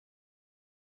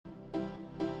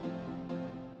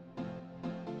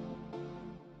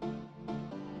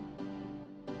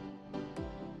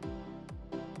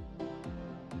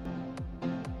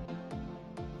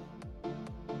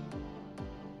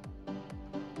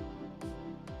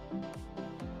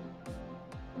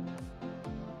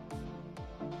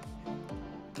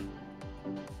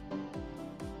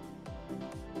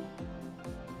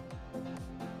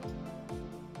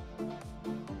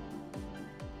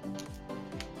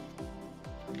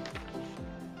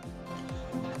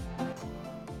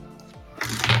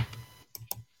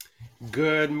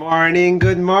Good morning,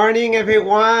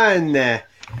 everyone. It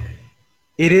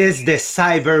is the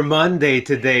Cyber Monday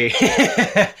today.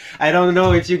 I don't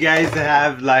know if you guys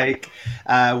have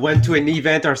went to an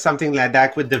event or something like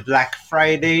that with the Black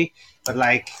Friday, but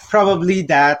probably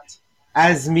that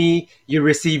as me, you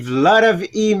receive a lot of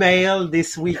email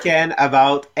this weekend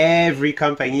about every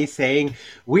company saying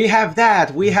we have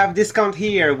that, we have discount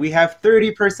here, we have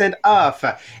 30% off.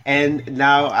 And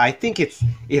now I think it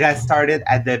has started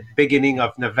at the beginning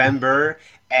of November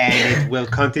and it will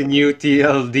continue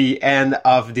till the end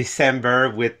of December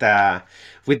with the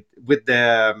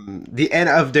end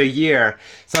of the year.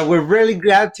 So we're really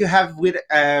glad to have with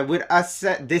us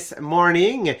this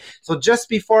morning. So just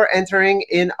before entering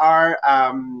in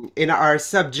our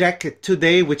subject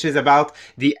today, which is about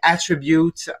the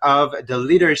attributes of the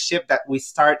leadership that we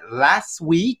start last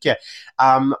week,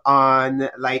 on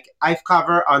like I've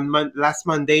covered on last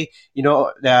Monday,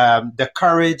 the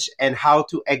courage and how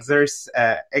to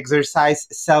exercise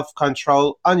self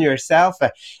control on yourself,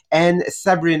 and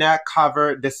Sabrina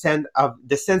covered the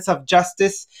sense of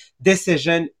justice,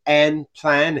 decision, and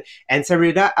plan. And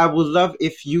Sabrina, I would love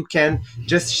if you can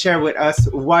just share with us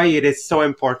why it is so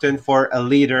important for a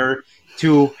leader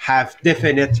to have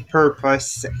definite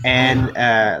purpose and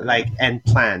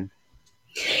plan.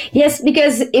 Yes,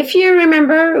 because if you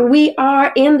remember, we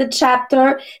are in the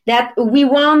chapter that we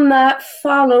want to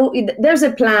follow. There's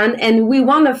a plan, and we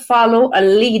want to follow a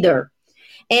leader.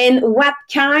 And what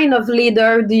kind of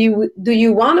leader do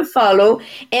you want to follow?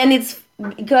 And it's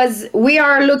because we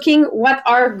are looking what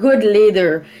are good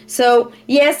leader. So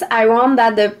yes, I want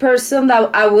that the person that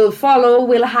I will follow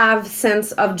will have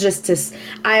sense of justice.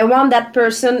 I want that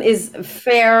person is a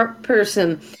fair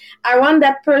person. I want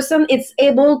that person is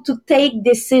able to take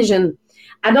decision.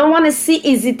 I don't want to see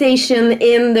hesitation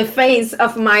in the face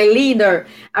of my leader.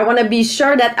 I want to be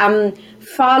sure that I'm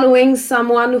following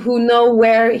someone who know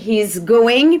where he's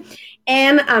going,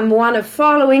 and I'm want to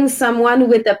following someone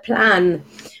with a plan,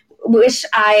 which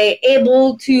I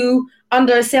able to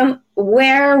understand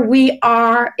where we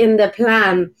are in the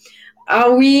plan.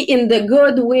 Are we in the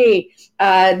good way?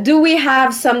 Do we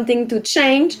have something to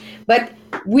change? But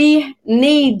we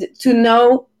need to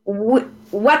know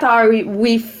what are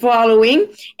we following.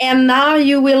 And now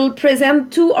you will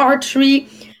present two or three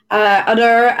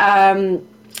other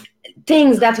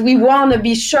things that we want to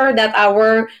be sure that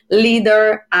our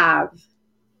leader have.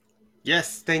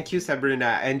 Yes, thank you,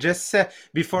 Sabrina. And just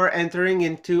before entering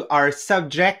into our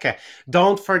subject,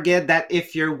 don't forget that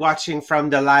if you're watching from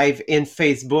the live in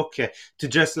Facebook, to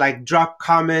just drop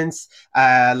comments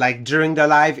during the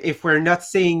live. If we're not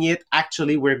seeing it,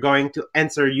 actually, we're going to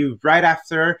answer you right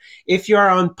after. If you're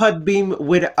on Podbeam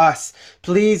with us,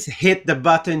 please hit the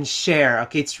button share.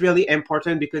 Okay, it's really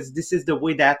important because this is the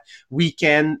way that we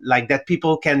can, that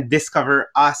people can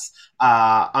discover us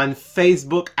on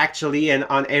Facebook, actually, and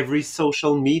on every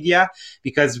social media.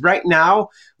 Because right now,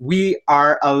 we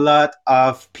are a lot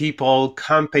of people,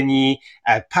 company,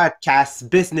 podcasts,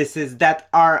 businesses that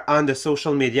are on the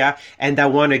social media and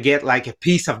that want to get a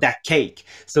piece of that cake.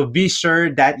 So be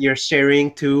sure that you're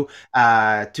sharing to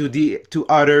other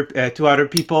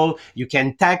people. You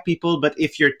can tag people, but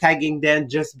if you're tagging them,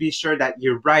 just be sure that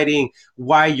you're writing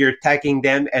why you're tagging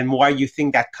them and why you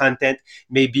think that content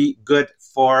may be good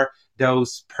for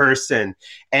those person.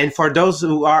 And for those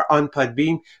who are on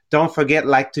Podbean, don't forget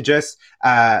to just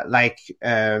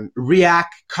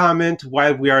react, comment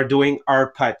while we are doing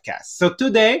our podcast. So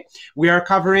today we are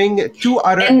covering two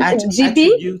other And GP,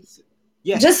 attributes.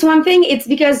 Yes. just one thing, it's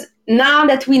because now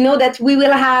that we know that we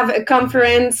will have a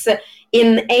conference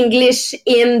in English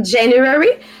in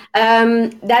January,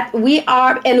 that we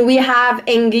are, and we have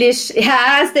English,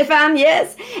 yeah, Stefan,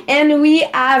 yes, and we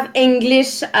have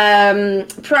English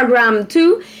program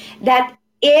too, that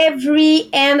every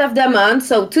end of the month,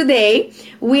 so today,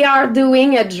 we are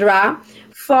doing a draw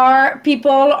for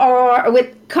people or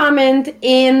with comment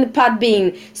in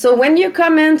Podbean. So when you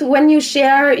comment, when you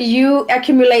share, you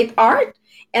accumulate art.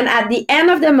 And at the end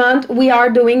of the month, we are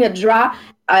doing a draw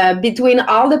between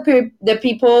all the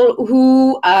people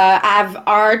who have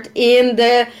art in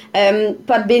the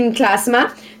Podbean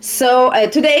Classma. So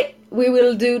today we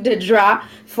will do the draw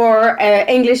for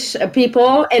English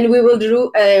people, and we will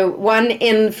do one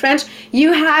in French.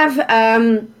 You have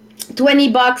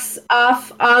 $20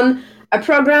 off on a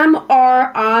program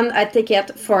or on a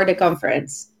ticket for the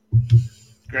conference.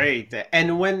 Great.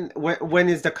 And when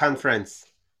is the conference?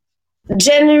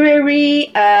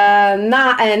 January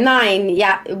 9,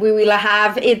 yeah, we will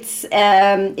have it's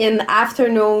in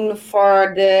afternoon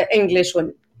for the English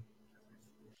one.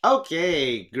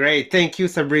 Okay, great. Thank you,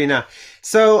 Sabrina.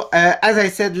 So, as I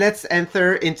said, let's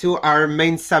enter into our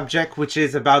main subject, which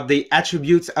is about the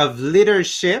attributes of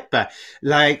leadership.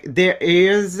 Like there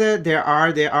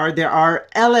are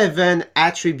 11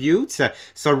 attributes.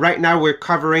 So right now we're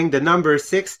covering the number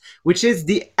 6, which is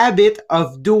the habit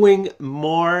of doing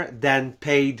more than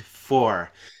paid for.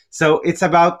 So it's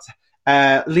about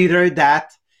a leader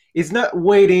that is not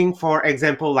waiting, for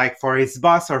example, like for his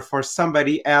boss or for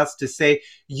somebody else to say,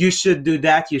 you should do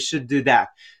that, you should do that.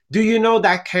 Do you know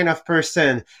that kind of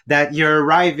person that you're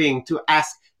arriving to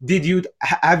ask,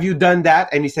 have you done that?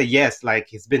 And you say, yes, like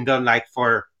it's been done like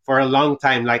for a long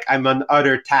time, like I'm on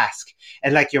other task.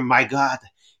 And like, you're, my God,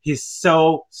 he's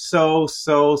so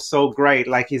great.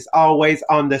 Like he's always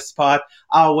on the spot,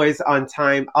 always on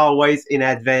time, always in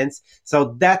advance.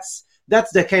 So that's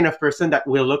the kind of person that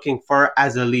we're looking for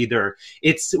as a leader.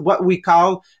 It's what we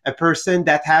call a person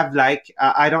that have like,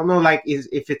 I don't know, like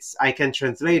if it's, I can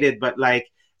translate it, but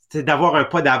like, c'est d'avoir un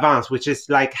pas d'avance, which is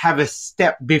like have a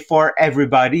step before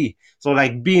everybody. So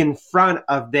like be in front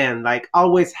of them, like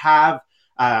always have,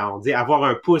 on dit avoir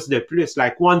un pouce de plus,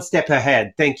 like one step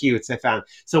ahead. Thank you, Stéphane.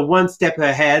 So one step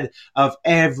ahead of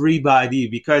everybody,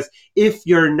 because if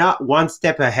you're not one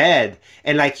step ahead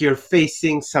and like you're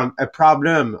facing a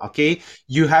problem, okay,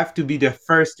 you have to be the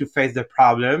first to face the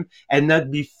problem and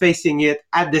not be facing it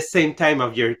at the same time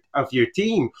of your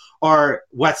team. Or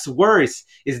what's worse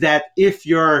is that if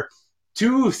you're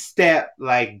two step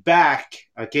like back,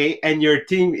 okay, and your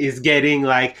team is getting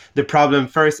like the problem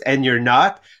first and you're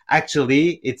not,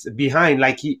 actually it's behind,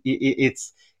 like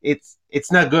it's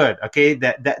not good, okay.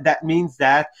 That means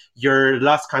that you're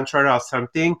lost control of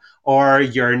something, or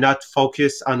you're not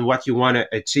focused on what you want to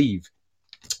achieve.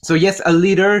 So yes, a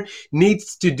leader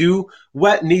needs to do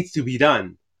what needs to be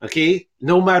done. Okay,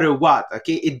 no matter what.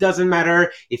 Okay, it doesn't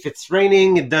matter if it's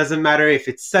raining. It doesn't matter if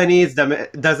it's sunny. It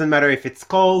doesn't matter if it's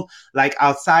cold, like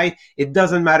outside. It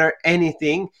doesn't matter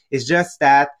anything. It's just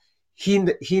that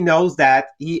he knows that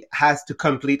he has to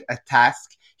complete a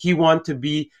task. He wants to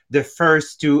be the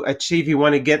first to achieve. He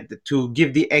want to get to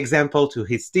give the example to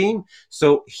his team.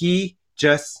 So he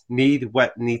just need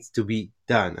what needs to be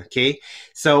done. Okay,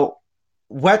 so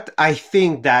what I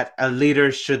think that a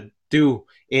leader should do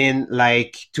in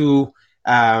like to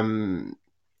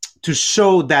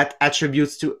show that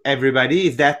attributes to everybody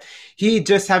is that he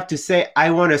just have to say,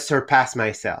 I want to surpass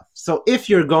myself. So if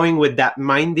you're going with that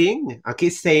minding, okay,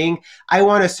 saying, I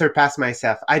want to surpass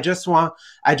myself, I just want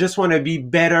to be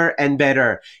better and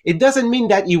better. It doesn't mean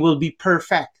that you will be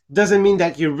perfect. Doesn't mean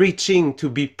that you're reaching to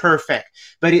be perfect,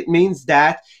 but it means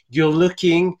that you're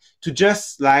looking to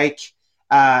just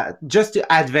to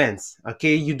advance.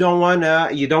 Okay, you don't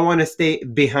wanna stay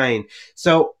behind.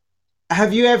 So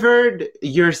have you ever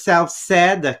yourself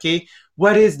said, okay,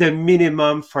 what is the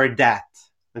minimum for that?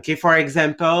 Okay, for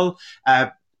example,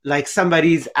 like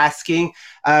somebody's asking,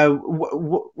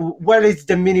 what is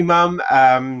the minimum?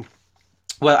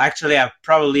 Well, actually, I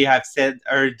probably have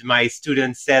heard my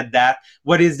students said that,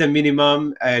 what is the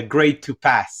minimum grade to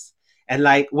pass? And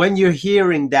like when you're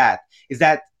hearing that, is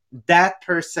that that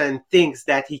person thinks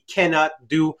that he cannot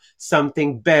do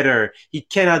something better. He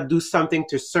cannot do something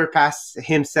to surpass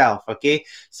himself. Okay.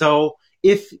 So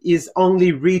if he's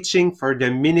only reaching for the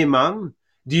minimum,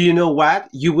 do you know what?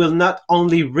 You will not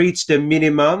only reach the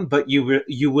minimum, but you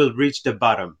will reach the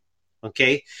bottom.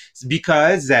 Okay. It's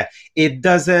because it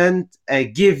doesn't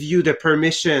give you the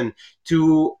permission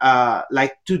to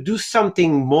like to do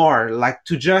something more, like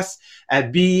to just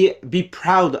be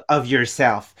proud of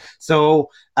yourself. So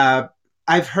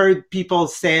I've heard people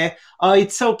say, oh,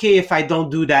 it's okay if I don't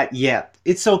do that yet.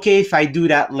 It's okay if I do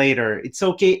that later. It's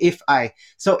okay if I.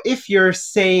 So if you're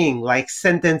saying like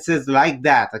sentences like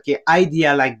that, okay,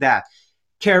 idea like that,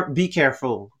 be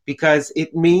careful, because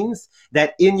it means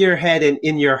that in your head and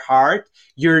in your heart,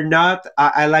 you're not,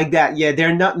 I like that. Yeah,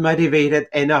 they're not motivated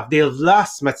enough. They've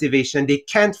lost motivation. They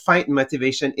can't find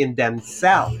motivation in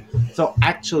themselves. So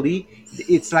actually,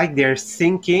 it's like they're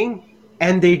sinking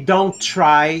and they don't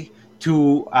try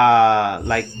to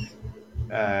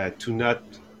to not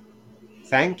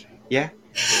thank. Yeah.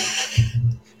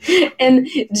 And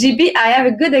GP, I have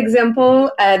a good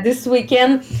example this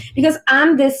weekend, because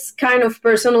I'm this kind of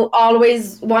person who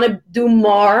always want to do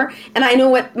more. And I know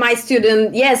what my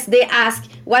student, yes, they ask,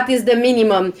 what is the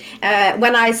minimum?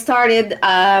 When I started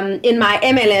in my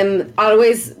MLM,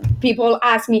 always people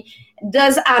ask me,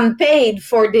 does I'm paid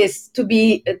for this to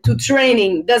be to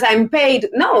training? Does I'm paid?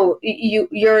 No,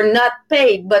 you're not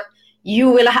paid, but you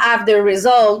will have the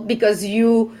result because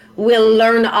you will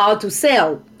learn how to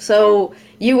sell. So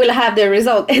you will have the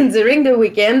result. And during the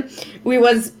weekend, we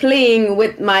was playing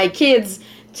with my kids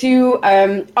to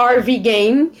RV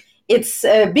game. It's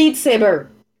Beat Saber.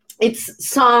 It's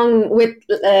song with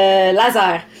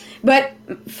Lazar. But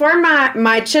for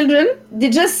my children, they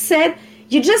just said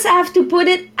you just have to put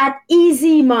it at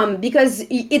easy, mom, because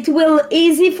it will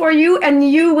easy for you and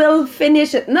you will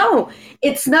finish it. No,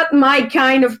 it's not my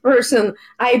kind of person.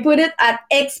 I put it at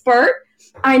expert.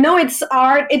 I know it's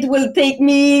hard. It will take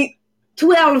me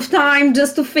 12 times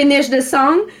just to finish the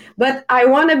song, but I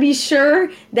want to be sure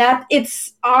that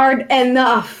it's hard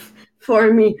enough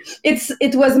for me.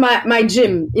 It was my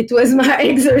gym. It was my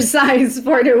exercise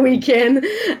for the weekend.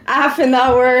 Half an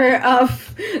hour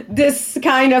of this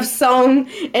kind of song,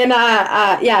 and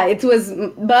yeah, it was.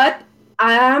 But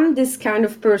I am this kind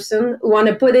of person who want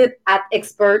to put it at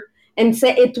expert and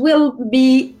say it will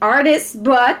be artist,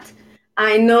 but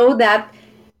I know that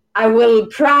I will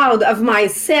proud of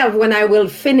myself when I will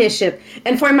finish it.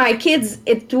 And for my kids,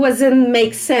 it doesn't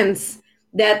make sense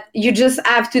that you just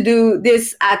have to do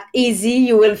this at easy.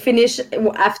 You will finish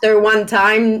after one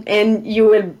time and you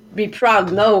will be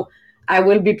proud. No, I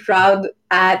will be proud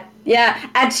at, yeah,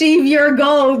 achieve your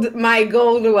goal. My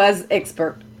goal was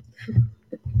expert.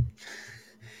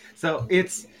 So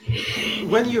it's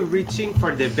when you're reaching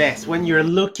for the best, when you're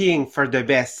looking for the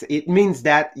best, it means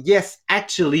that yes,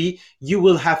 actually, you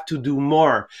will have to do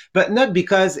more, but not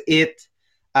because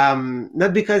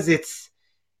not because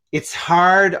it's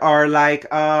hard or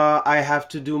like I have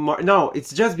to do more. No,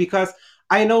 it's just because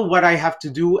I know what I have to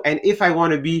do, and if I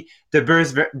want to be the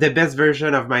best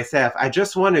version of myself, I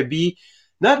just want to be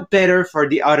not better for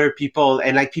the other people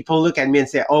and like people look at me and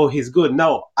say, oh, he's good.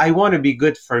 No, I want to be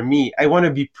good for me. I want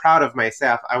to be proud of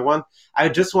myself. I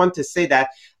just want to say that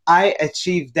I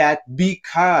achieved that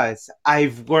because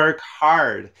I've worked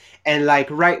hard, and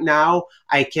like right now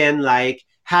I can like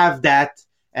have that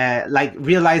like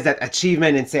realize that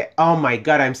achievement and say, oh my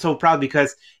God, I'm so proud,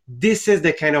 because this is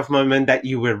the kind of moment that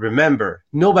you will remember.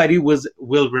 Nobody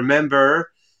will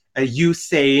remember you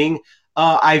saying,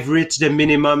 oh, I've reached the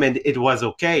minimum and it was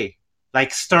okay.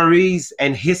 Like stories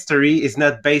and history is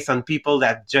not based on people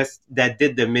that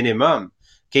did the minimum.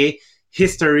 Okay.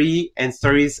 History and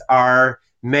stories are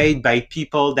made by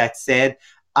people that said,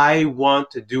 I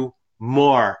want to do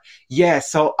more. Yeah.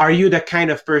 So are you the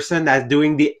kind of person that's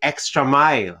doing the extra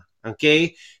mile?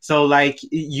 Okay. So like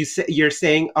you're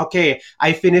saying, okay,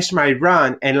 I finished my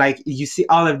run, and like you see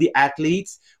all of the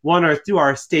athletes, one or two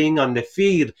are staying on the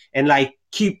field and like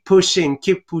keep pushing,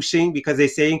 because they're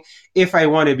saying, if I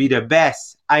want to be the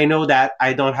best, I know that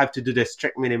I don't have to do the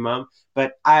strict minimum,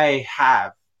 but I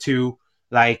have to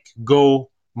like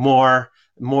go more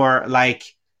like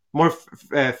more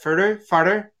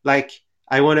farther, like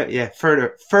I want to, yeah,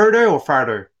 further or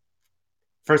farther.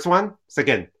 First one,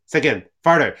 second,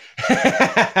 farther.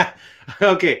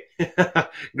 Okay,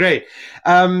 great.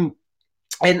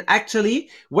 And actually,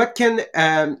 what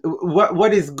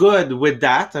is good with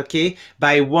that, okay,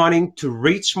 by wanting to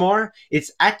reach more,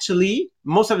 it's actually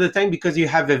most of the time because you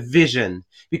have a vision,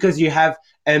 because you have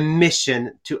a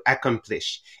mission to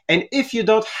accomplish. And if you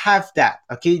don't have that,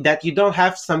 okay, that you don't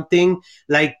have something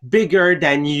like bigger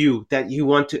than you that you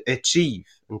want to achieve,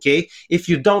 okay, if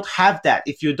you don't have that,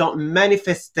 if you don't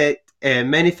manifestate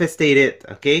it,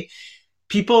 okay,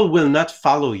 people will not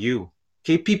follow you.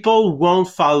 Okay, people won't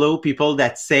follow people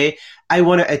that say, I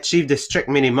want to achieve the strict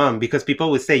minimum, because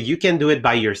people will say, you can do it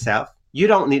by yourself. You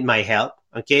don't need my help.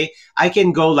 Okay, I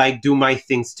can go like do my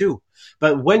things too.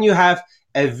 But when you have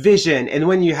a vision and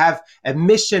when you have a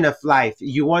mission of life,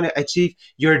 you want to achieve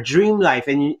your dream life,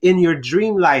 and in your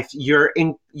dream life, you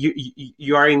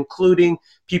are including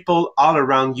people all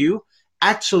around you.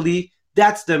 Actually,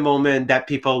 that's the moment that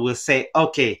people will say,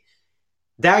 okay,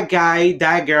 that guy,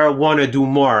 that girl want to do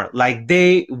more. Like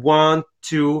they want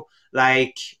to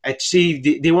like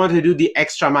achieve, they want to do the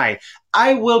extra mile.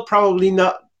 I will probably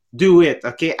not do it,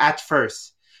 okay, at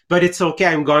first. But it's okay.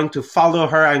 I'm going to follow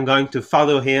her. I'm going to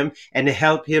follow him and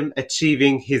help him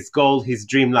achieving his goal, his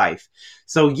dream life.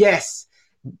 So yes,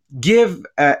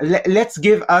 let's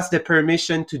give us the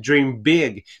permission to dream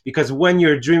big, because when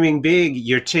you're dreaming big,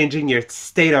 you're changing your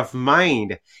state of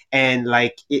mind, and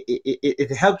like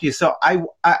it helps you. So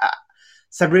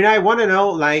Sabrina, I want to know,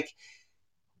 like,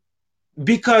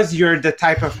 because you're the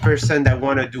type of person that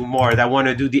want to do more, that want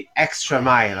to do the extra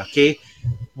mile, okay,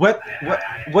 what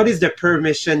what is the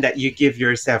permission that you give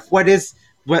yourself? What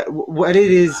it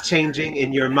is changing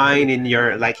in your mind, in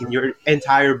your like in your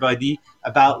entire body,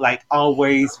 about like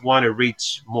always want to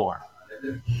reach more?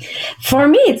 For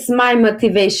me, it's my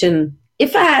motivation.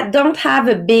 If I don't have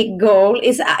a big goal,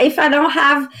 is if I don't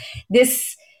have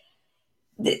this,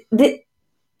 the,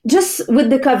 just with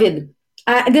the COVID.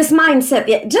 This mindset,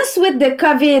 yeah, just with the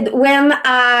COVID,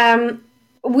 when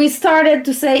we started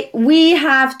to say we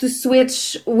have to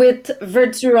switch with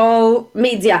virtual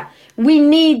media, we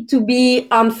need to be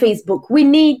on Facebook, we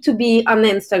need to be on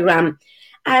Instagram.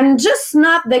 I'm just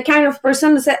not the kind of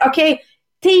person to say, okay,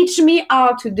 teach me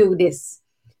how to do this.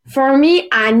 For me,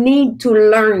 I need to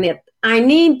learn it. I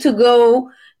need to go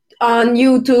on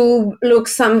YouTube, look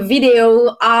some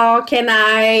video. How can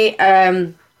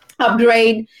I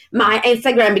upgrade my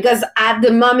Instagram? Because at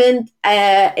the moment,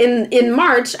 in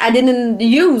March, I didn't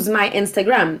use my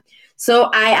Instagram.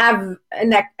 So I have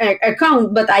an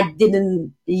account, but I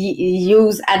didn't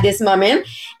use at this moment.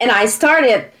 And I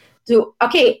started to,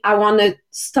 okay, I want to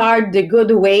start the good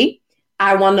way.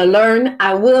 I want to learn.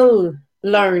 I will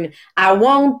learn. I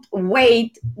won't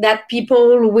wait that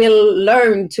people will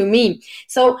learn to me.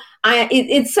 So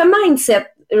it's a mindset.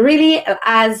 Really,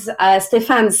 as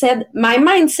Stefan said, my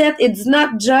mindset, it's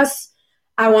not just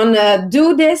I want to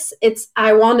do this, it's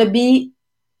I want to be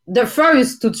the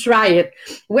first to try it.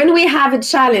 When we have a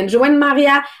challenge, when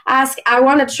Maria asks, I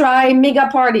want to try Mega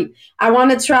Party, I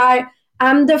want to try,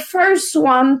 I'm the first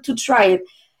one to try it.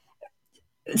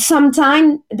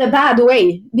 Sometimes the bad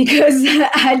way, because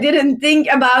I didn't think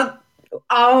about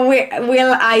how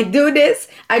will I do this.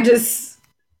 I just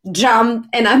jump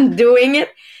and I'm doing it.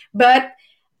 But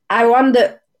I want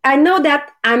the, I know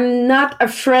that I'm not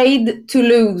afraid to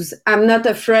lose. I'm not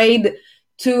afraid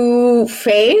to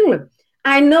fail.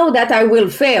 I know that I will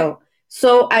fail.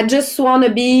 So I just want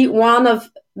to be one of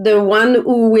the one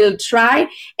who will try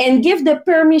and give the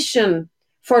permission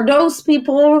for those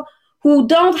people who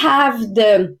don't have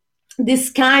the this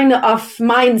kind of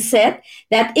mindset,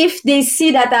 that if they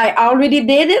see that I already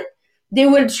did it, they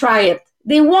will try it.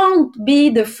 They won't be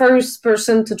the first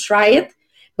person to try it,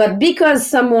 but because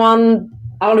someone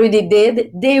already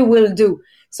did, they will do.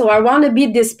 So I want to be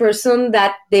this person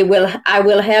that they will, I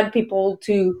will help people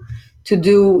to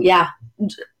do, yeah,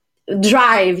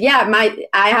 drive, yeah, my,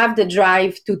 I have the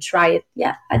drive to try it.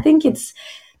 Yeah, I think it's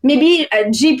maybe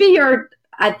GP, you're,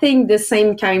 I think, the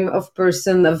same kind of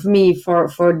person of me for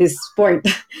this sport.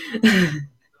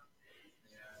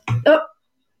 Oh,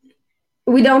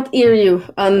 we don't hear you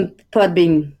on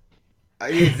Podbean.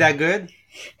 Is that good?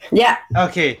 Yeah.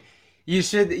 Okay. You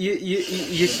should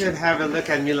have a look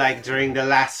at me like during the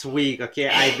last week. Okay,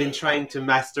 I've been trying to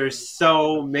master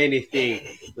so many things,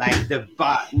 like the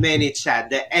bot, ManyChat,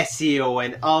 the SEO,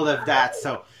 and all of that.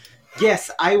 So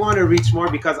yes, I want to reach more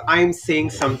because I'm seeing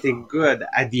something good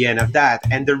at the end of that.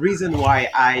 And the reason why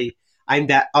I'm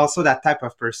that also that type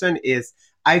of person is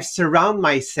I've surround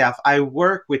myself. I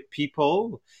work with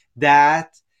people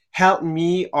that help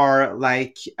me, or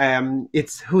like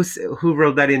it's who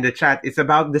wrote that in the chat. It's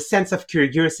about the sense of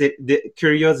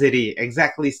curiosity,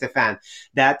 exactly, Stefan.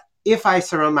 That if I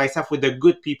surround myself with the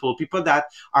good people, people that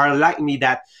are like me,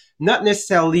 that not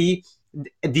necessarily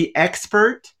the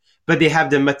expert, but they have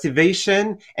the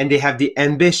motivation and they have the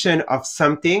ambition of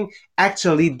something.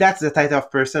 Actually, that's the type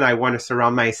of person I want to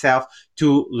surround myself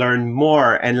to learn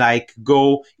more and like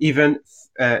go even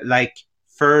like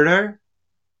further.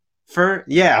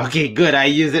 Yeah, okay, good, I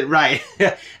use it right.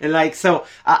 And like, so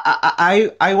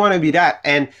I want to be that.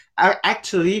 And I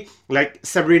actually, like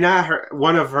Sabrina, her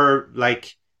one of her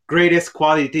like greatest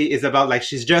quality is about like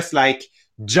she's just like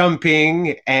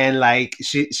jumping and like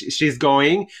she's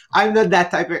going. I'm not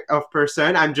that type of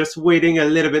person. I'm just waiting a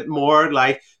little bit more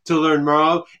like to learn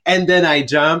more, and then I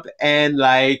jump, and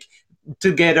like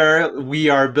together we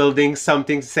are building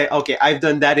something to say, okay, I've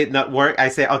done that, it not work. I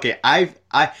say, okay, I've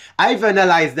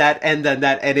analyzed that and done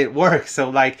that and it works.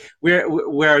 So like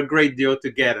we're a great deal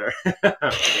together.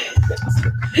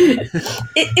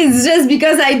 It's just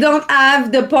because I don't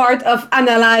have the part of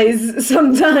analyze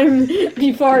sometime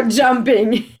before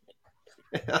jumping.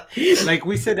 Like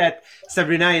we said that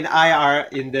Sabrina and I are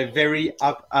in the very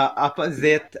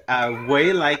opposite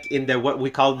way, like in the what we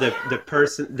call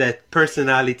the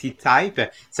personality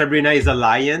type. Sabrina is a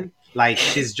lion, like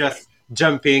she's just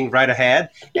jumping right ahead,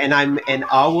 and I'm an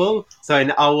owl. So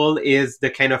an owl is the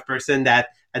kind of person that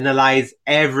analyze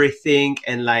everything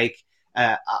and like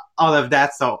all of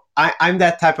that. So I'm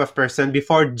that type of person.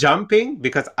 Before jumping,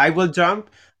 because I will jump,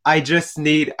 I just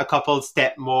need a couple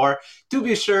step more to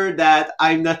be sure that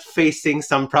I'm not facing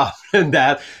some problem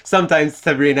that sometimes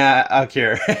Sabrina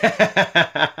occur.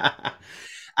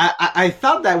 I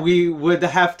thought that we would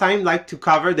have time like to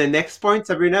cover the next point,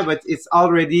 Sabrina, but it's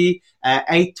already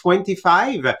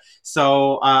 8:25.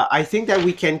 So I think that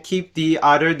we can keep the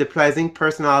pleasing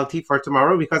personality for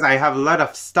tomorrow because I have a lot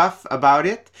of stuff about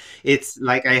it. It's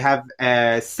like I have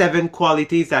 7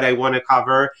 qualities that I want to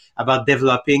cover about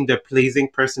developing the pleasing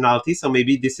personality. So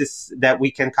maybe this is that we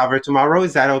can cover tomorrow.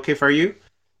 Is that okay for you?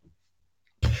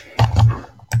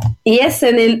 Yes,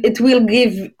 and it will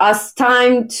give us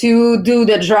time to do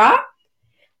the draw.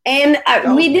 And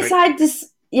Oh, we great. decide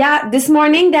this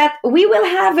morning that we will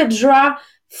have a draw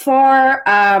for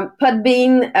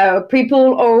Podbean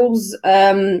people who's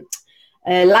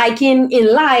liking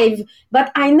in live.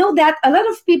 But I know that a lot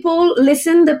of people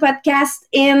listen the podcast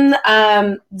in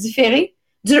différé,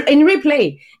 in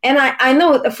replay. And I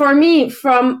know for me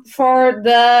for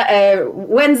the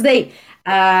Wednesday,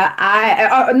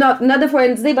 not the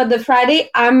Wednesday, but the Friday,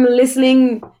 I'm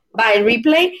listening by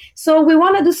replay. So we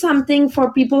want to do something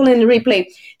for people in replay.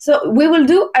 So we will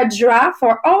do a draw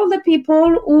for all the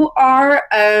people who are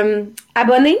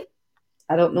abonnés.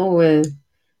 I don't know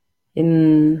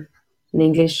in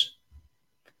English.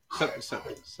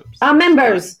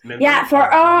 Members. Yeah,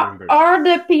 for all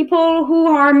the people who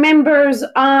are members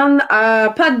on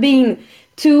Podbean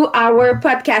to our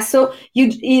podcast. So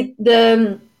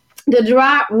the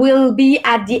draw will be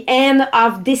at the end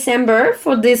of December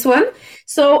for this one.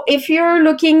 So if you're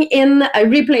looking in a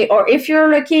replay or if you're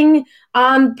looking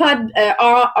on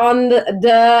or on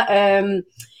the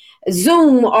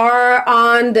Zoom or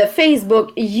on the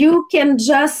Facebook, you can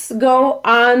just go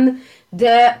on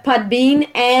the Podbean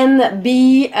and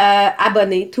be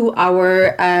abonné to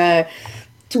our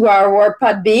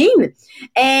Podbean,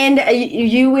 and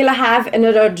you will have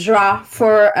another draw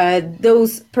for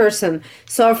those person.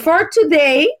 So for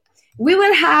today, we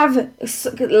will have,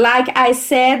 like I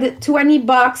said,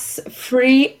 $20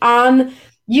 free on.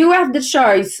 You have the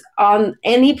choice on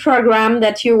any program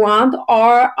that you want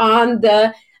or on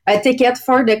the a ticket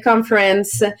for the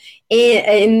conference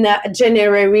in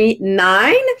January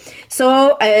 9.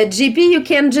 So, GP, you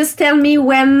can just tell me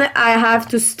when I have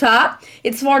to stop.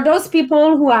 It's for those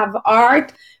people who have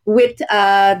art with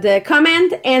the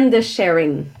comment and the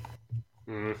sharing.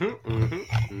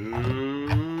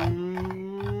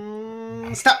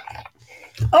 Stop.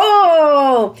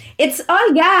 Oh, it's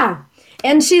Olga.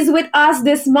 And she's with us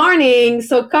this morning.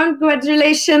 So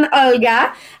congratulations,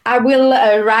 Olga. I will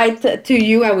write to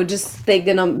you. I will just take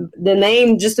the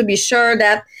name just to be sure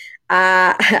that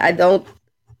I don't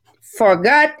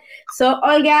forget. So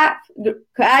Olga,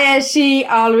 she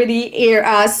already hear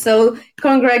us. So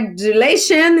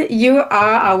congratulations. You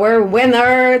are our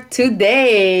winner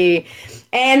today.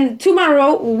 And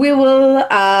tomorrow we will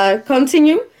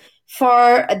continue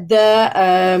for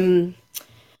the...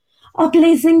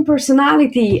 pleasing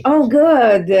personality. Oh,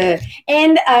 good.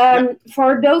 And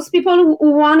for those people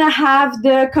who want to have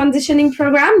the conditioning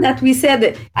program that we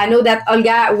said, I know that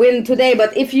Olga win today,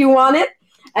 but if you want it,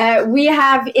 we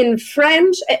have in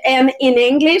French and in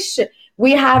English.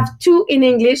 We have 2 in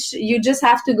English. You just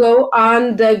have to go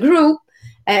on the group,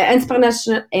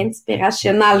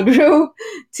 inspirational group,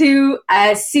 to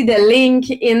see the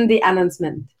link in the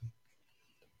announcement.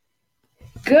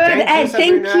 Good.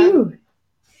 Thank you.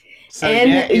 So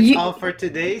yeah, it's all for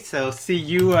today. So see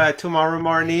you tomorrow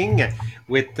morning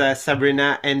with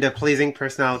Sabrina and the pleasing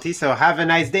personality. So have a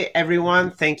nice day,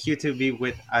 everyone. Thank you to be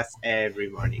with us every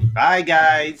morning. Bye,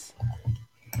 guys.